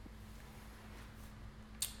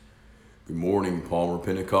Good morning, Palmer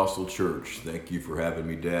Pentecostal Church. Thank you for having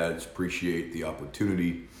me, Dads. Appreciate the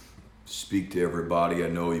opportunity to speak to everybody. I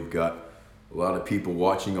know you've got a lot of people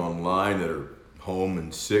watching online that are home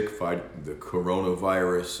and sick fighting the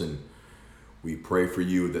coronavirus, and we pray for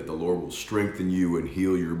you that the Lord will strengthen you and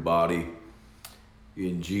heal your body.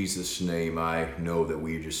 In Jesus' name, I know that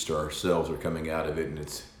we just ourselves are coming out of it, and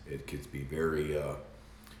it could be very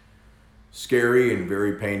scary and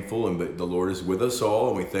very painful, but the Lord is with us all,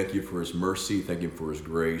 and we thank you for His mercy, thank Him for His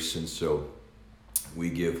grace, and so we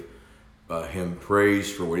give Him praise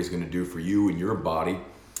for what He's going to do for you and your body.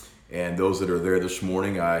 And those that are there this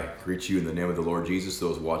morning, I greet you in the name of the Lord Jesus.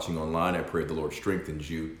 Those watching online, I pray the Lord strengthens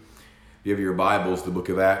you. If you have your Bibles, the book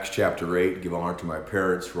of Acts chapter 8, give honor to my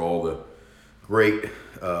parents for all the great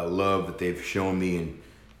love that they've shown me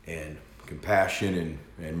and compassion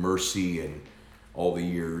and mercy and all the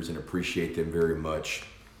years, and appreciate them very much.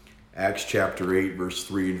 Acts chapter 8, verse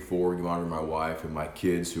 3 and 4, give honor to my wife and my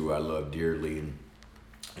kids who I love dearly,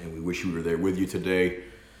 and we wish we were there with you today,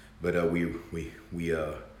 but we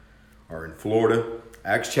are in Florida.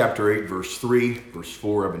 Acts chapter 8, verse 3, verse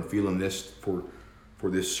 4, I've been feeling this for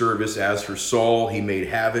this service. As for Saul, he made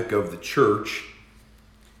havoc of the church,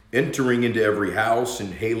 entering into every house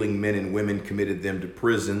and hailing men and women, committed them to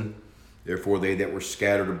prison. Therefore, they that were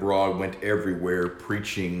scattered abroad went everywhere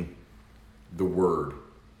preaching the word.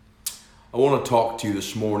 I want to talk to you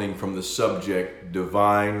this morning from the subject,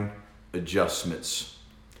 divine adjustments.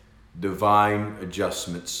 Divine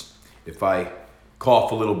adjustments. If I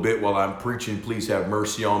cough a little bit while I'm preaching, please have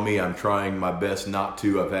mercy on me. I'm trying my best not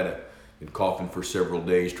to. I've been coughing for several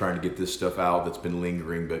days trying to get this stuff out that's been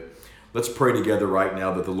lingering. But let's pray together right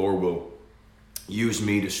now that the Lord will use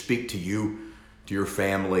me to speak to you, to your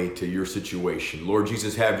family, to your situation. Lord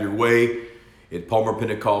Jesus, have your way at Palmer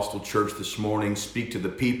Pentecostal Church this morning. Speak to the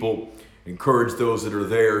people, encourage those that are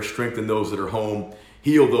there, strengthen those that are home,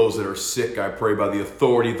 heal those that are sick, I pray, by the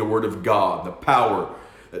authority of the Word of God, the power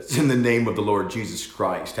that's in the name of the Lord Jesus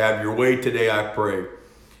Christ. Have your way today, I pray,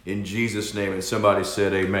 in Jesus' name. And somebody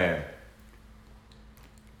said amen.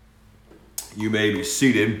 You may be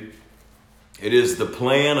seated. It is the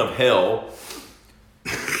plan of hell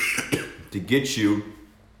to get you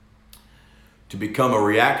to become a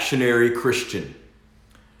reactionary Christian.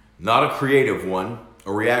 Not a creative one,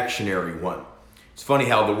 a reactionary one. It's funny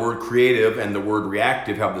how the word creative and the word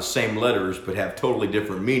reactive have the same letters but have totally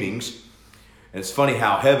different meanings. And it's funny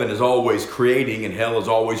how heaven is always creating and hell is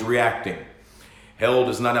always reacting. Hell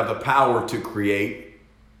does not have the power to create,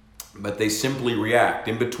 but they simply react.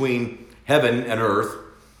 In between heaven and earth,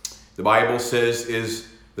 the Bible says, is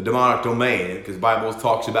the demonic domain, because the Bible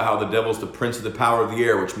talks about how the devil's the prince of the power of the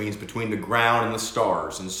air, which means between the ground and the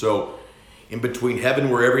stars. And so in between heaven,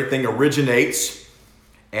 where everything originates,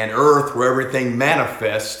 and earth, where everything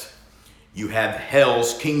manifests, you have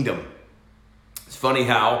hell's kingdom. It's funny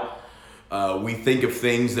how we think of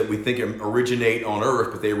things that we think originate on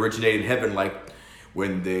earth, but they originate in heaven, like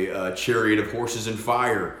when the chariot of horses and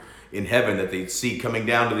fire in heaven that they see coming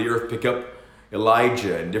down to the earth pick up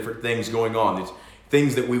Elijah, and different things going on. These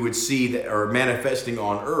things that we would see that are manifesting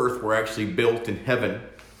on earth were actually built in heaven.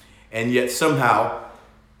 And yet somehow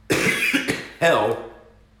hell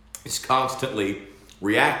is constantly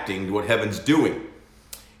reacting to what heaven's doing.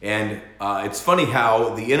 And it's funny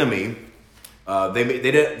how the enemy,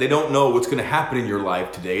 they don't know what's going to happen in your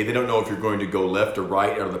life today. They don't know if you're going to go left or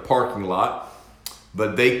right out of the parking lot,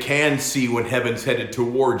 but they can see when heaven's headed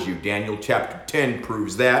towards you. Daniel chapter 10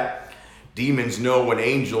 proves that. Demons know when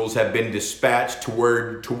angels have been dispatched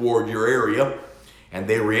toward your area, and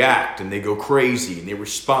they react and they go crazy and they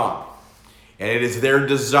respond. And it is their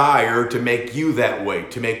desire to make you that way,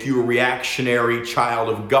 to make you a reactionary child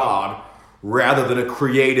of God rather than a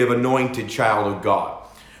creative, anointed child of God.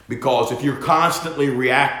 Because if you're constantly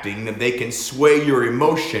reacting, then they can sway your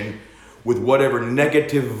emotion with whatever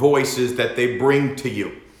negative voices that they bring to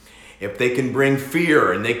you. If they can bring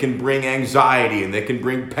fear, and they can bring anxiety, and they can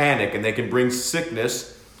bring panic, and they can bring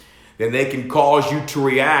sickness, then they can cause you to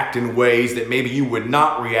react in ways that maybe you would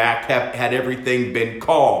not react had everything been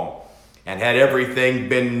calm and had everything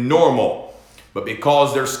been normal. But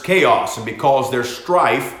because there's chaos and because there's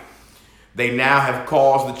strife, they now have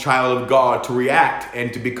caused the child of God to react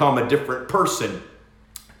and to become a different person.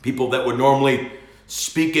 People that would normally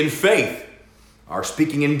speak in faith are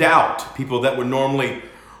speaking in doubt. People that would normally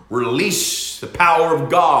release the power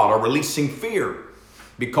of God are releasing fear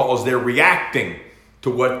because they're reacting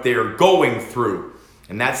to what they're going through.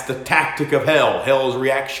 And that's the tactic of hell. Hell is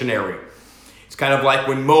reactionary. It's kind of like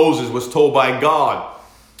when Moses was told by God,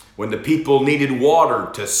 when the people needed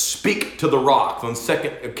water, to speak to the rock on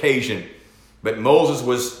second occasion. But Moses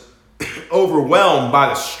was overwhelmed by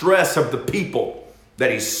the stress of the people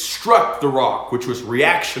that he struck the rock, which was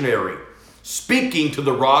reactionary. Speaking to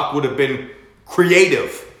the rock would have been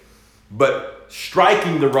creative, but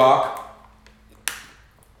striking the rock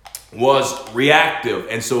was reactive.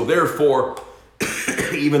 And so therefore,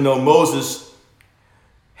 even though Moses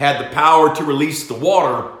had the power to release the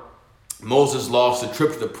water, Moses lost the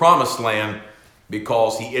trip to the promised land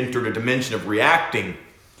because he entered a dimension of reacting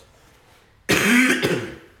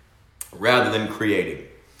rather than creating.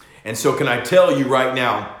 And so can I tell you right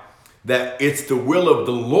now that it's the will of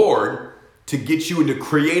the Lord to get you into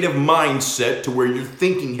creative mindset to where you're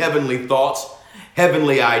thinking heavenly thoughts,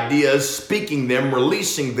 heavenly ideas, speaking them,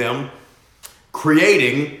 releasing them,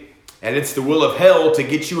 creating. And it's the will of hell to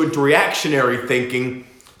get you into reactionary thinking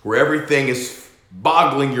where everything is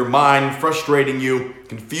boggling your mind, frustrating you,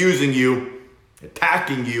 confusing you,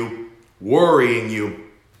 attacking you, worrying you.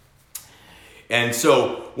 And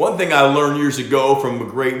so one thing I learned years ago from a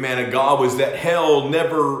great man of God was that hell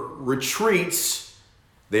never retreats.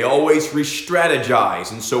 They always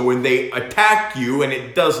re-strategize. And so when they attack you and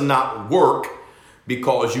it does not work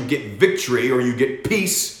because you get victory or you get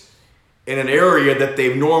peace in an area that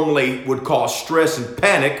they normally would cause stress and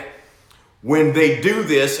panic, when they do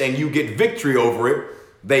this and you get victory over it,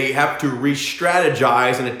 they have to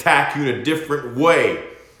re-strategize and attack you in a different way.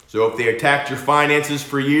 So if they attacked your finances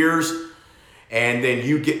for years and then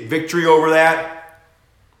you get victory over that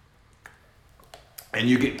and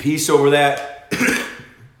you get peace over that,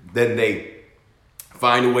 then they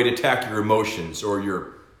find a way to attack your emotions or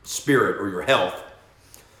your spirit or your health.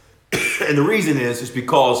 And the reason is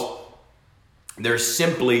because they're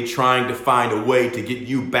simply trying to find a way to get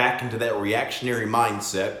you back into that reactionary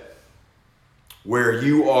mindset where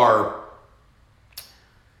you are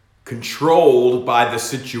controlled by the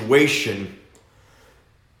situation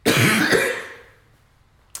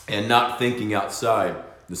and not thinking outside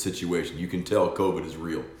the situation. You can tell COVID is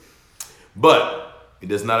real. But it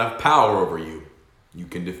does not have power over you. You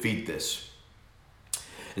can defeat this.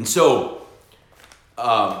 And so,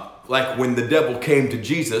 like when the devil came to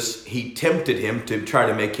Jesus, he tempted him to try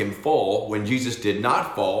to make him fall. When Jesus did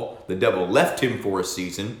not fall, the devil left him for a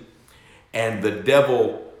season, and the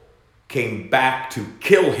devil came back to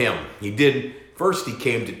kill him. First he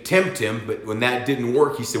came to tempt him, but when that didn't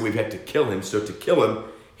work, he said we've had to kill him. So to kill him,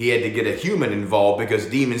 he had to get a human involved because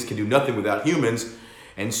demons can do nothing without humans.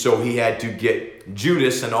 And so he had to get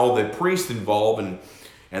Judas and all the priests involved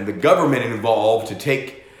and the government involved to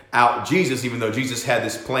take out Jesus, even though Jesus had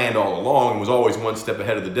this planned all along and was always one step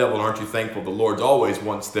ahead of the devil. And aren't you thankful the Lord's always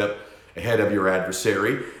one step ahead of your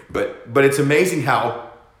adversary? But it's amazing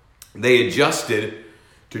how they adjusted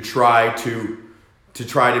to try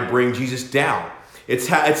to bring Jesus down. It's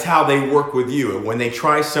how they work with you. When they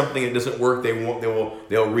try something that doesn't work,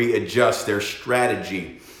 they'll readjust their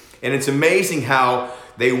strategy. And it's amazing how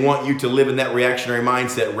they want you to live in that reactionary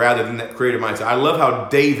mindset rather than that creative mindset. I love how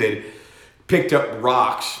David picked up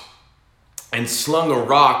rocks and slung a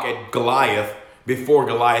rock at Goliath before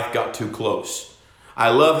Goliath got too close. I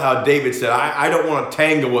love how David said, I don't want to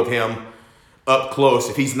tangle with him up close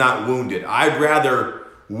if he's not wounded. I'd rather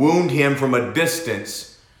wound him from a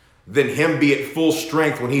distance than him be at full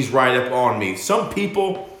strength when he's right up on me. Some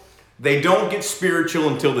people, they don't get spiritual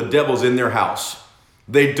until the devil's in their house.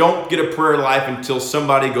 They don't get a prayer life until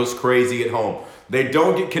somebody goes crazy at home. They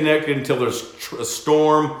don't get connected until there's a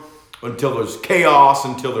storm, until there's chaos,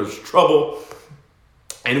 until there's trouble.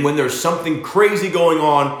 And when there's something crazy going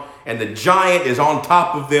on and the giant is on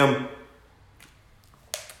top of them,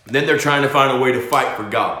 then they're trying to find a way to fight for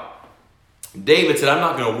God. David said, I'm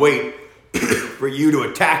not going to wait for you to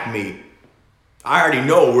attack me. I already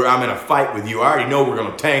know where I'm in a fight with you. I already know we're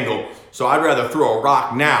going to tangle. So I'd rather throw a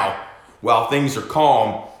rock now while things are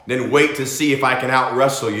calm than wait to see if I can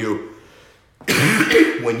out-wrestle you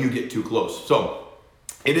when you get too close. So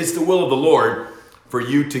it is the will of the Lord for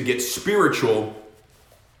you to get spiritual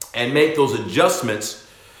and make those adjustments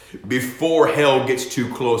before hell gets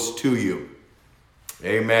too close to you.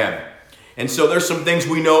 Amen. And so there's some things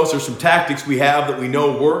we know. There's some tactics we have that we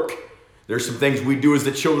know work. There's some things we do as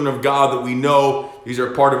the children of God that we know. These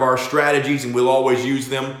are part of our strategies and we'll always use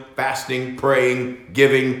them. Fasting, praying,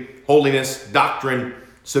 giving, holiness, doctrine,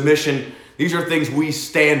 submission. These are things we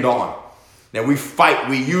stand on. Now we fight.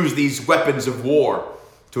 We use these weapons of war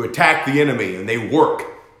to attack the enemy and they work.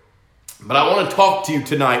 But I want to talk to you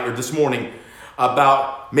tonight or this morning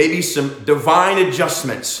about maybe some divine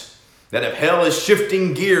adjustments that if hell is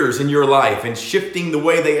shifting gears in your life and shifting the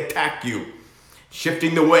way they attack you,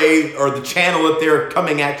 shifting the way or the channel that they're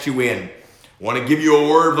coming at you in, I want to give you a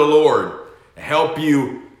word of the Lord to help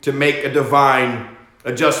you to make a divine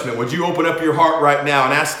adjustment. Would you open up your heart right now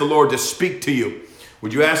and ask the Lord to speak to you?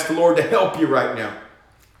 Would you ask the Lord to help you right now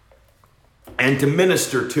and to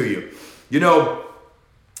minister to you? You know,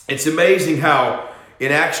 it's amazing how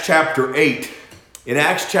in Acts chapter 8,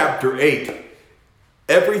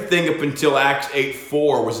 everything up until Acts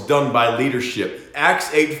 8:4 was done by leadership. Acts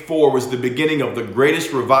 8:4 was the beginning of the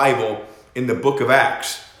greatest revival in the book of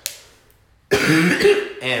Acts.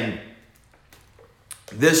 And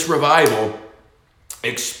this revival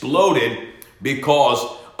exploded because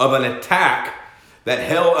of an attack that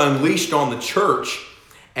hell unleashed on the church.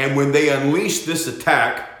 And when they unleashed this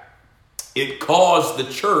attack, it caused the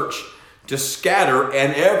church to scatter,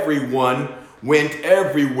 and everyone went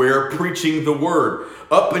everywhere preaching the word.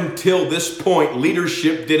 Up until this point,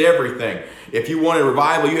 leadership did everything. If you wanted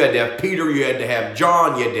revival, you had to have Peter, you had to have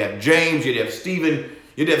John, you had to have James, you had to have Stephen,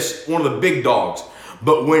 you'd have one of the big dogs.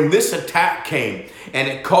 But when this attack came and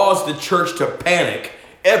it caused the church to panic,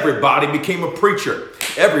 everybody became a preacher.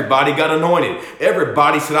 Everybody got anointed.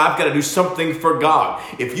 Everybody said, I've got to do something for God.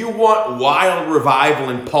 If you want wild revival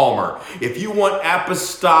in Palmer, if you want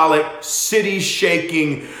apostolic,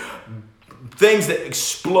 city-shaking things that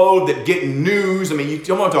explode, that get news, I mean,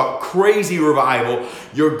 you want to talk crazy revival,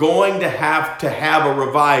 you're going to have a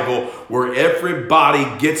revival where everybody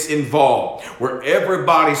gets involved, where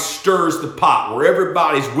everybody stirs the pot, where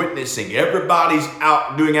everybody's witnessing, everybody's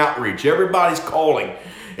out doing outreach, everybody's calling,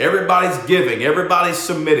 everybody's giving, everybody's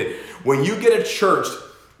submitted. When you get a church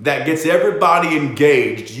that gets everybody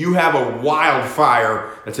engaged, you have a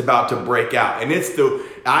wildfire that's about to break out. And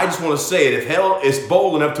I just want to say it, if hell is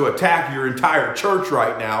bold enough to attack your entire church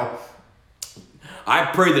right now, I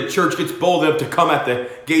pray the church gets bold enough to come at the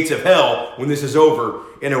gates of hell when this is over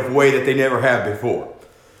in a way that they never have before.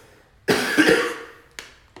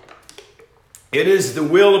 It is the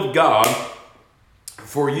will of God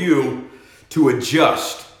for you to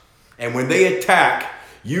adjust. And when they attack,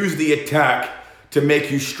 use the attack to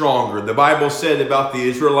make you stronger. The Bible said about the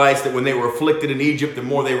Israelites that when they were afflicted in Egypt, the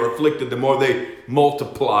more they were afflicted, the more they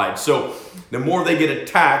multiplied. So the more they get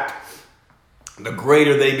attacked, the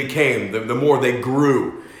greater they became, the more they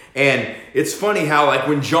grew. And it's funny how, like,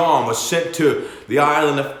 when John was sent to the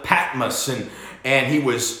island of Patmos and he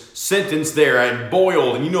was sentenced there and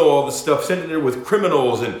boiled, and you know all the stuff, sent there with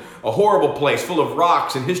criminals and a horrible place full of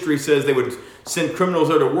rocks. And history says they would send criminals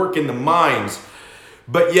there to work in the mines.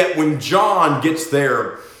 But yet when John gets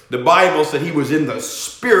there, the Bible said he was in the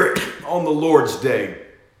Spirit on the Lord's day.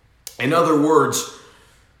 In other words,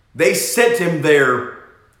 they sent him there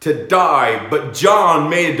to die, but John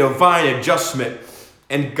made a divine adjustment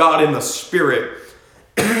and got in the Spirit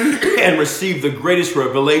and received the greatest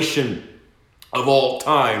revelation of all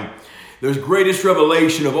time. The greatest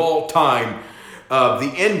revelation of all time,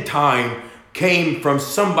 the end time, came from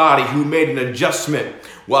somebody who made an adjustment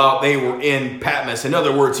while they were in Patmos. In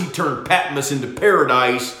other words, he turned Patmos into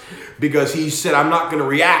paradise because he said, I'm not going to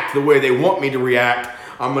react the way they want me to react.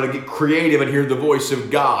 I'm going to get creative and hear the voice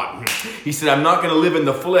of God. He said, I'm not going to live in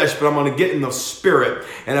the flesh, but I'm going to get in the Spirit.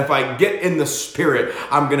 And if I get in the Spirit,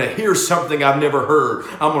 I'm going to hear something I've never heard.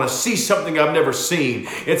 I'm going to see something I've never seen.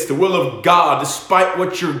 It's the will of God, despite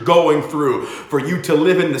what you're going through, for you to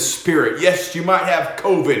live in the Spirit. Yes, you might have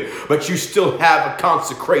COVID, but you still have a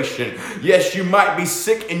consecration. Yes, you might be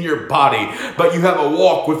sick in your body, but you have a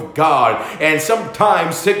walk with God. And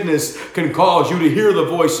sometimes sickness can cause you to hear the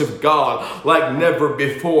voice of God like never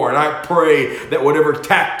before. And I pray that whatever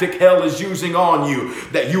tactic hell is using on you,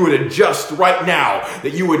 that you would adjust right now,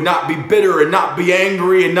 that you would not be bitter and not be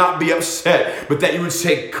angry and not be upset, but that you would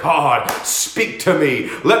say, God, speak to me.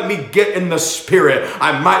 Let me get in the Spirit.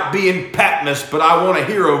 I might be in Patmos, but I want to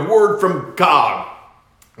hear a word from God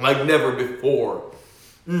like never before.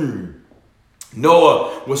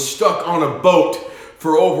 Noah was stuck on a boat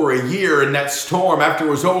for over a year in that storm after it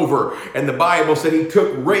was over. And the Bible said he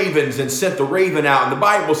took ravens and sent the raven out. And the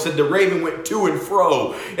Bible said the raven went to and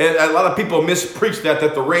fro. And a lot of people mispreach that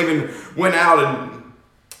the raven went out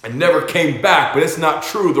and never came back. But it's not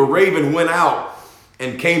true. The raven went out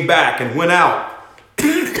and came back and went out.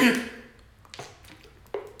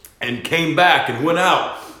 And came back and went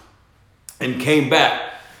out and came back.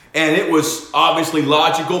 And it was obviously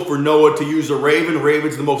logical for Noah to use a raven. The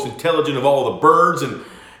raven's the most intelligent of all the birds.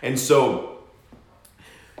 And so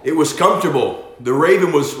it was comfortable. The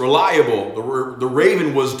raven was reliable. The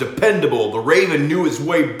raven was dependable. The raven knew his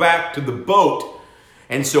way back to the boat.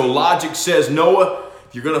 And so logic says, Noah,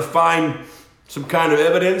 if you're going to find some kind of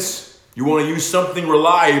evidence, you want to use something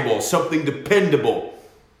reliable, something dependable.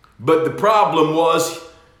 But the problem was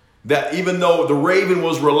that even though the raven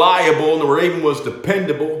was reliable and the raven was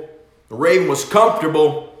dependable, the raven was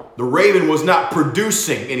comfortable, the raven was not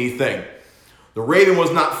producing anything. The raven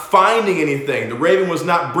was not finding anything. The raven was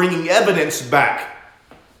not bringing evidence back.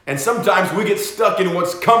 And sometimes we get stuck in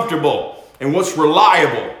what's comfortable and what's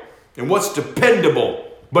reliable and what's dependable,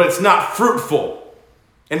 but it's not fruitful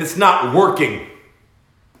and it's not working.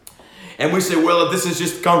 And we say, well, this is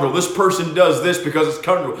just comfortable. This person does this because it's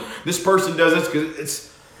comfortable. This person does this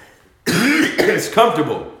because it's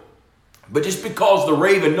comfortable. But just because the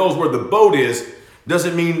raven knows where the boat is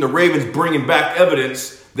doesn't mean the raven's bringing back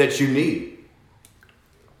evidence that you need.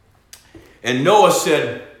 And Noah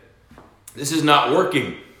said, this is not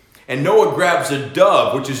working. And Noah grabs a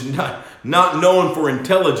dove, which is not known for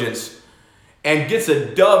intelligence, and gets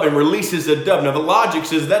a dove and releases a dove. Now the logic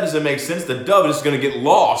says that doesn't make sense. The dove is going to get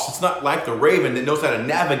lost. It's not like the raven that knows how to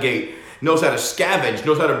navigate, knows how to scavenge,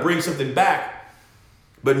 knows how to bring something back.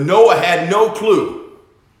 But Noah had no clue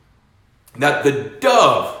that the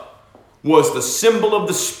dove was the symbol of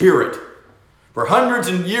the Spirit. For hundreds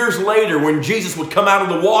of years later, when Jesus would come out of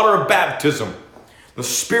the water of baptism, the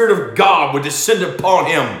Spirit of God would descend upon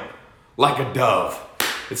him like a dove.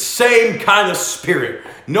 The same kind of spirit.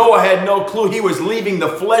 Noah had no clue. He was leaving the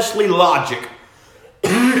fleshly logic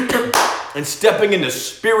and stepping into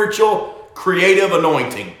spiritual, creative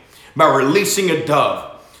anointing by releasing a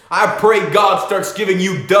dove. I pray God starts giving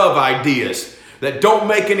you dove ideas that don't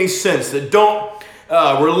make any sense, that don't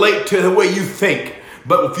relate to the way you think.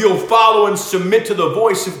 But if you'll follow and submit to the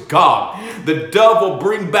voice of God, the dove will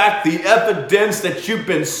bring back the evidence that you've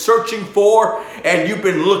been searching for and you've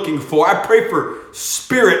been looking for. I pray for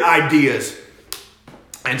spirit ideas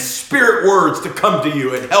and spirit words to come to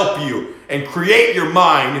you and help you and create your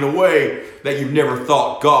mind in a way that you've never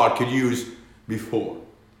thought God could use before.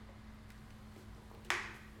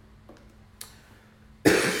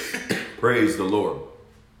 Praise the Lord.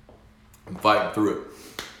 I'm fighting through it.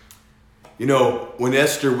 You know, when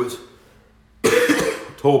Esther was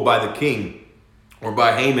told by the king or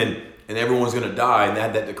by Haman and everyone's going to die and they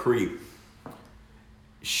had that decree,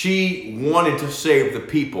 she wanted to save the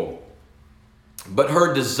people, but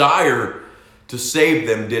her desire to save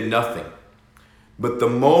them did nothing. But the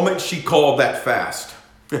moment she called that fast,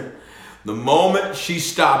 the moment she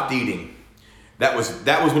stopped eating, that was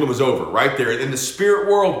when it was over, right there. In the spirit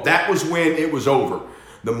world, that was when it was over.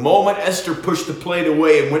 The moment Esther pushed the plate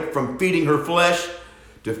away and went from feeding her flesh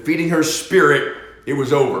to feeding her spirit, it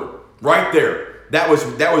was over. Right there. That was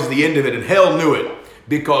the end of it, and hell knew it.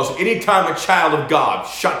 Because anytime a child of God,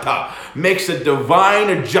 Shatta, makes a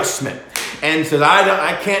divine adjustment and says,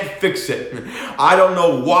 I can't fix it. I don't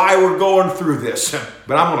know why we're going through this,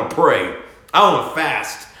 but I'm going to pray. I'm going to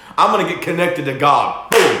fast. I'm going to get connected to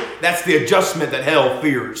God. Boom. That's the adjustment that hell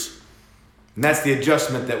fears. And that's the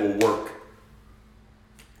adjustment that will work.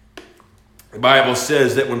 The Bible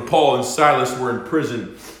says that when Paul and Silas were in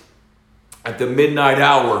prison at the midnight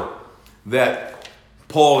hour, that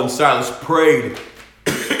Paul and Silas prayed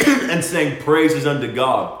and sang praises unto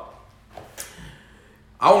God.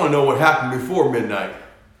 I want to know what happened before midnight.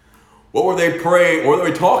 What were they praying? What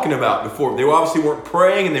were they talking about before? They obviously weren't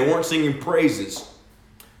praying and they weren't singing praises.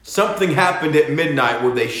 Something happened at midnight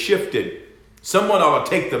where they shifted. Someone ought to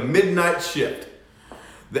take the midnight shift.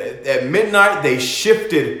 At midnight, they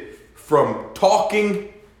shifted from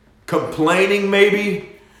talking, complaining maybe,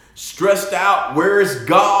 stressed out. Where is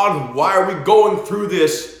God? Why are we going through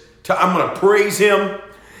this? I'm going to praise him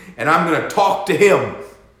and I'm going to talk to him.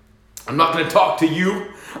 I'm not going to talk to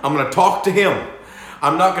you. I'm going to talk to him.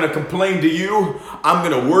 I'm not going to complain to you. I'm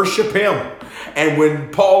going to worship him. And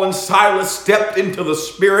when Paul and Silas stepped into the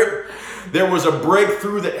Spirit, there was a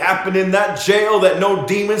breakthrough that happened in that jail that no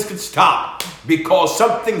demons could stop. Because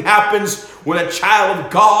something happens when a child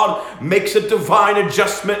of God makes a divine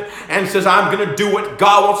adjustment and says, I'm going to do what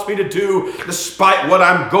God wants me to do despite what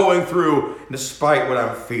I'm going through, despite what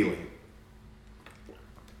I'm feeling.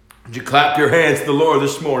 Would you clap your hands to the Lord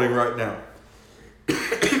this morning right now?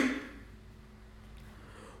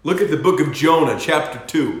 Look at the book of Jonah, chapter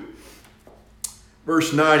 2,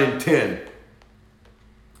 verse 9 and 10.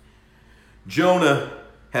 Jonah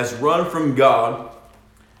has run from God.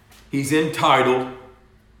 He's entitled.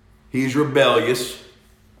 He's rebellious.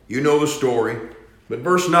 You know the story. But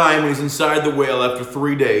verse 9, when he's inside the whale after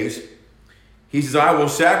 3 days, he says, I will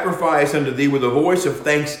sacrifice unto thee with a voice of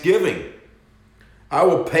thanksgiving. I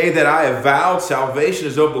will pay that I have vowed. Salvation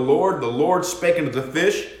is of the Lord. The Lord spake unto the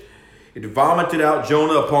fish. It vomited out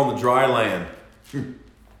Jonah upon the dry land.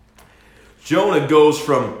 Jonah goes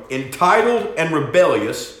from entitled and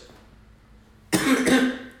rebellious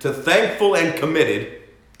to thankful and committed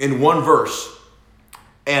in one verse.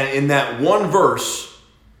 And in that one verse,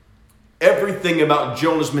 everything about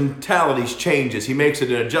Jonah's mentalities changes. He makes it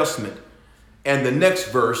an adjustment. And the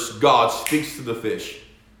next verse, God speaks to the fish,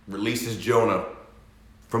 releases Jonah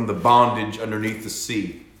from the bondage underneath the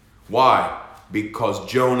sea. Why? Because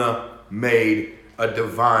Jonah made a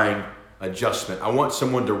divine adjustment. I want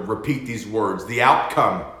someone to repeat these words. The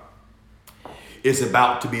outcome is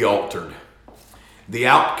about to be altered. The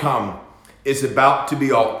outcome is about to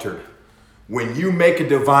be altered. When you make a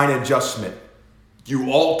divine adjustment,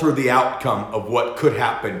 you alter the outcome of what could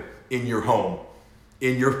happen in your home,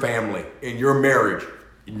 in your family, in your marriage,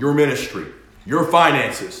 in your ministry, your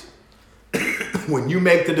finances. When you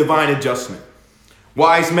make the divine adjustment.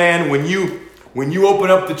 Wise man, when you open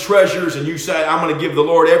up the treasures and you say, I'm going to give the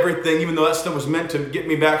Lord everything, even though that stuff was meant to get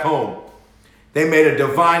me back home. They made a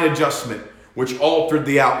divine adjustment, which altered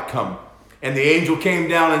the outcome. And the angel came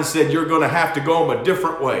down and said, you're going to have to go home a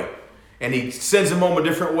different way. And he sends them home a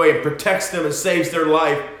different way and protects them and saves their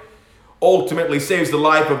life. Ultimately saves the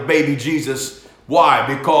life of baby Jesus. Why?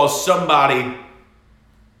 Because somebody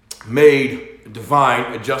made a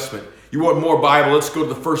divine adjustment. You want more Bible? Let's go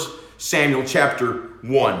to the 1 Samuel chapter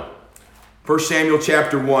 1. 1 Samuel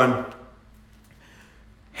chapter 1.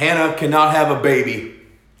 Hannah cannot have a baby.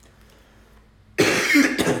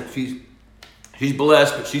 she's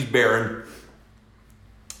blessed, but she's barren.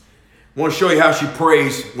 I want to show you how she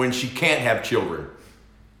prays when she can't have children.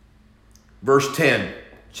 Verse 10,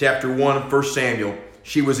 chapter 1 of 1 Samuel.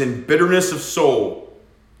 She was in bitterness of soul,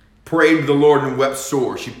 prayed to the Lord and wept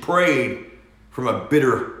sore. She prayed from a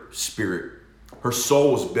bitter spirit. Her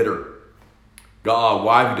soul was bitter. God,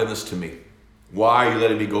 why have you done this to me? Why are you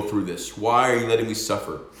letting me go through this? Why are you letting me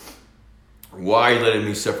suffer? Why are you letting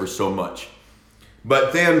me suffer so much?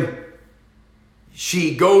 But then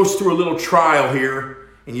she goes through a little trial here,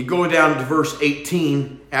 and you go down to verse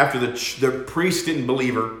 18 after the priest didn't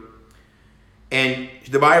believe her. And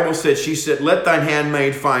the Bible said, she said, let thine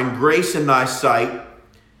handmaid find grace in thy sight.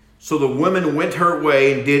 So the woman went her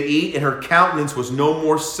way and did eat, and her countenance was no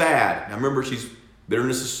more sad. Now remember, she's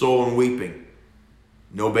bitterness of soul and weeping.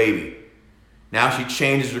 No baby. Now she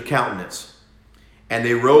changes her countenance. And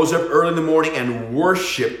they rose up early in the morning and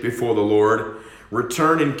worshipped before the Lord,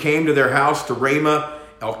 returned and came to their house to Ramah.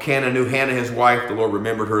 Elkanah knew Hannah, his wife. The Lord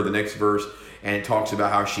remembered her, the next verse. And it talks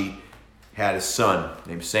about how she had a son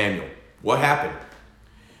named Samuel. What happened?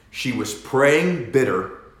 She was praying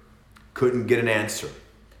bitter, couldn't get an answer.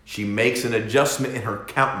 She makes an adjustment in her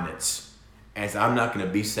countenance and says, I'm not going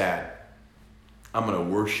to be sad. I'm going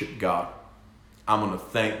to worship God. I'm going to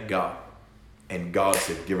thank God. And God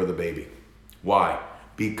said, give her the baby. Why?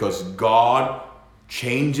 Because God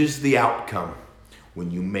changes the outcome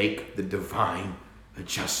when you make the divine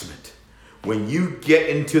adjustment. When you get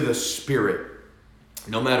into the Spirit,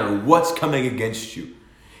 no matter what's coming against you,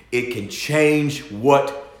 it can change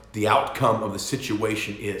what the outcome of the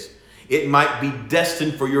situation is. It might be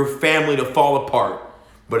destined for your family to fall apart,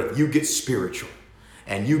 but if you get spiritual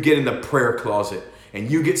and you get in the prayer closet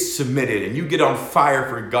and you get submitted and you get on fire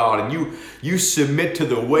for God and you submit to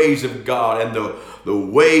the ways of God and the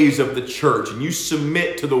ways of the church and you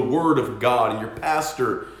submit to the Word of God and your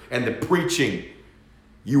pastor and the preaching,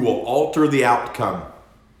 you will alter the outcome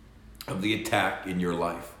of the attack in your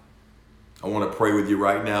life. I want to pray with you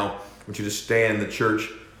right now. I want you to stand in the church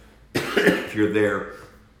if you're there.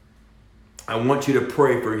 I want you to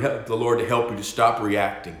pray for the Lord to help you to stop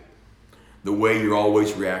reacting the way you're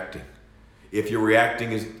always reacting. If your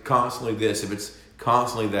reacting is constantly this, if it's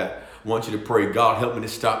constantly that, I want you to pray, God, help me to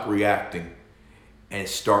stop reacting and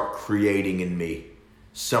start creating in me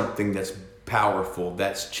something that's powerful,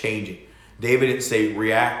 that's changing. David didn't say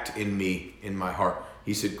react in me, in my heart.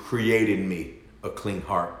 He said create in me a clean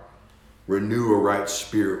heart. Renew a right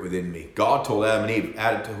spirit within me. God told Adam and Eve,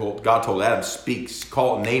 God told Adam, speak,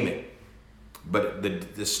 call it, name it. But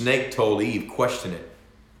the snake told Eve, question it,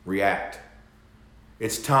 react.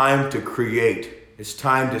 It's time to create. It's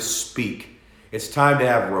time to speak. It's time to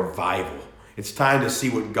have revival. It's time to see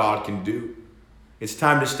what God can do. It's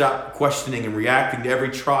time to stop questioning and reacting to every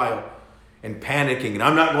trial and panicking. And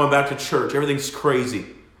I'm not going back to church. Everything's crazy.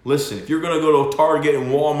 Listen, if you're going to go to Target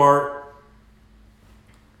and Walmart,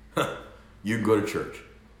 you can go to church.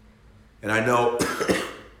 And I know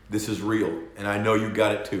this is real. And I know you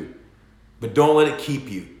got it too. But don't let it keep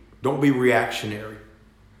you. Don't be reactionary.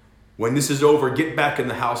 When this is over, get back in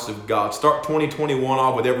the house of God. Start 2021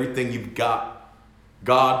 off with everything you've got.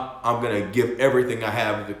 God, I'm going to give everything I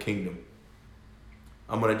have to the kingdom.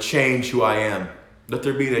 I'm going to change who I am. Let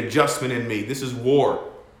there be an adjustment in me. This is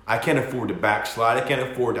war. I can't afford to backslide. I can't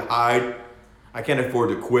afford to hide. I can't afford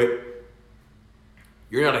to quit.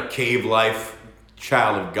 You're not a cave life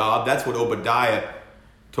child of God. That's what Obadiah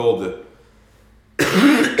told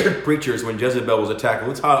preachers when Jezebel was attacked.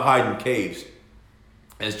 Let's hide in caves.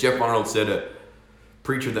 As Jeff Arnold said, a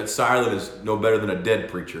preacher that's silent is no better than a dead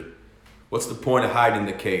preacher. What's the point of hiding in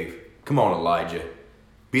the cave? Come on, Elijah.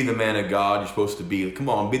 Be the man of God you're supposed to be. Come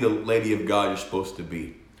on, be the lady of God you're supposed to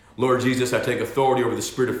be. Lord Jesus, I take authority over the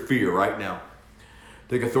spirit of fear right now.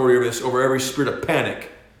 Take authority over every spirit of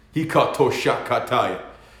panic.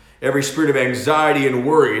 Every spirit of anxiety and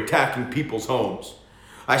worry attacking people's homes.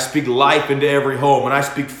 I speak life into every home, and I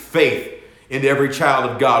speak faith into every child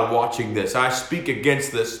of God watching this. I speak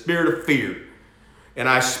against the spirit of fear. And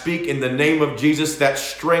I speak in the name of Jesus that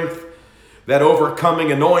strength, that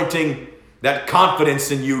overcoming anointing, that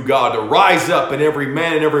confidence in you, God, to rise up in every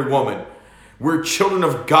man and every woman. We're children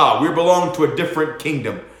of God. We belong to a different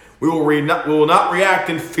kingdom. We will not react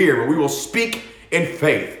in fear, but we will speak in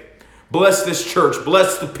faith. Bless this church.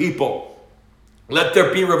 Bless the people. Let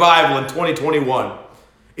there be revival in 2021.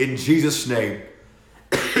 In Jesus' name.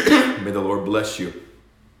 May the Lord bless you.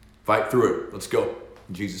 Fight through it. Let's go.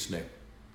 In Jesus' name.